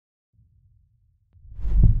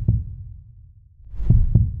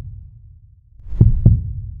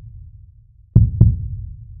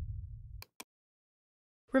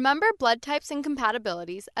Remember Blood Types and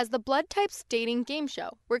Compatibilities as the blood types dating game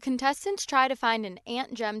show, where contestants try to find an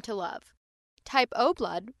ant gem to love. Type O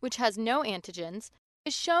blood, which has no antigens,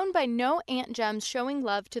 is shown by no ant gems showing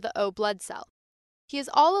love to the O blood cell. He is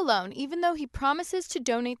all alone even though he promises to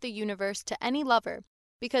donate the universe to any lover,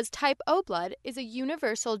 because type O blood is a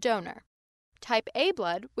universal donor. Type A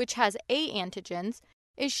blood, which has A antigens,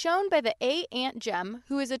 is shown by the A ant gem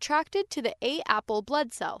who is attracted to the A apple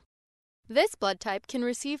blood cell. This blood type can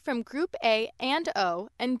receive from group A and O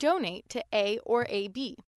and donate to A or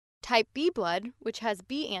AB. Type B blood, which has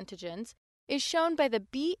B antigens, is shown by the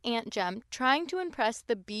B ant gem trying to impress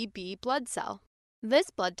the BB blood cell. This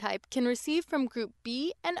blood type can receive from group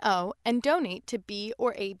B and O and donate to B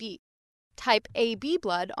or AB. Type AB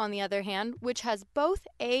blood, on the other hand, which has both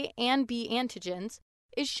A and B antigens,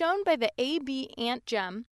 is shown by the AB ant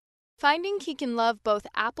gem, finding he can love both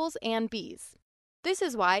apples and bees. This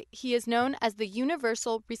is why he is known as the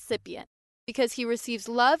universal recipient, because he receives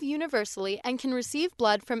love universally and can receive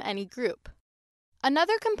blood from any group.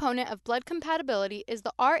 Another component of blood compatibility is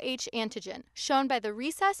the Rh antigen, shown by the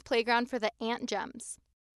recessed playground for the ant gems.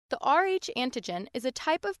 The Rh antigen is a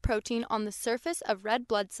type of protein on the surface of red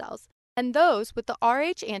blood cells, and those with the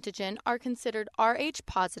Rh antigen are considered Rh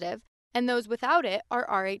positive, and those without it are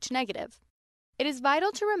Rh negative. It is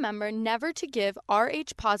vital to remember never to give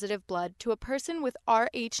Rh positive blood to a person with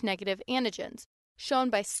Rh negative antigens, shown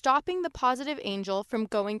by stopping the positive angel from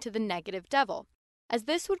going to the negative devil, as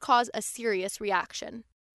this would cause a serious reaction.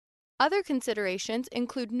 Other considerations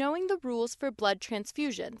include knowing the rules for blood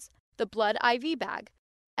transfusions, the blood IV bag,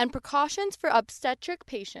 and precautions for obstetric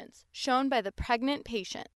patients, shown by the pregnant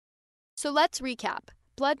patient. So let's recap.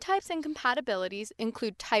 Blood types and compatibilities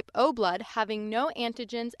include type O blood having no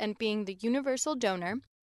antigens and being the universal donor,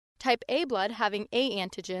 type A blood having A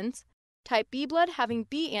antigens, type B blood having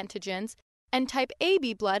B antigens, and type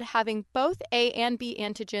AB blood having both A and B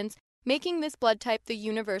antigens, making this blood type the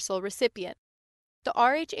universal recipient. The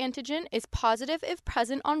Rh antigen is positive if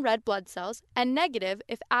present on red blood cells and negative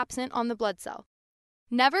if absent on the blood cell.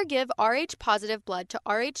 Never give Rh positive blood to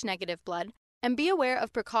Rh negative blood, and be aware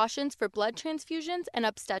of precautions for blood transfusions and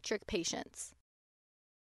obstetric patients.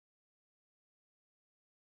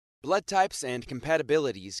 Blood types and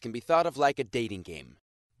compatibilities can be thought of like a dating game,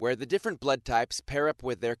 where the different blood types pair up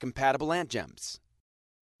with their compatible ant gems.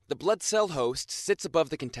 The blood cell host sits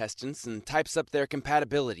above the contestants and types up their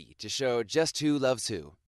compatibility to show just who loves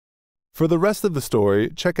who. For the rest of the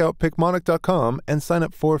story, check out Picmonic.com and sign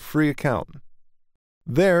up for a free account.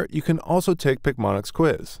 There, you can also take Picmonic's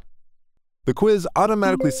quiz. The quiz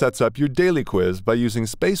automatically sets up your daily quiz by using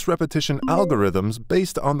spaced repetition algorithms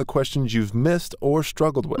based on the questions you've missed or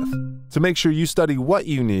struggled with, to make sure you study what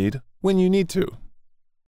you need when you need to.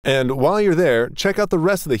 And while you're there, check out the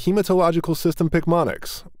rest of the hematological system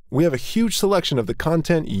Picmonics. We have a huge selection of the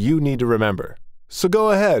content you need to remember. So go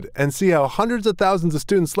ahead and see how hundreds of thousands of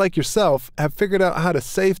students like yourself have figured out how to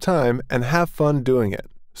save time and have fun doing it,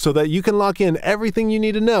 so that you can lock in everything you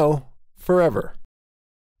need to know forever.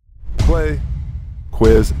 Play,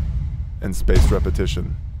 quiz, and spaced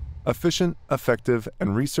repetition. Efficient, effective,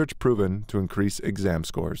 and research proven to increase exam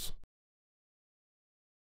scores.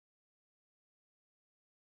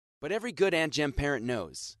 But every good ant gem parent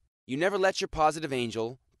knows, you never let your positive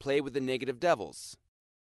angel play with the negative devils.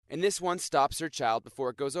 And this one stops her child before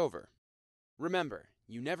it goes over. Remember,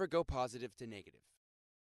 you never go positive to negative.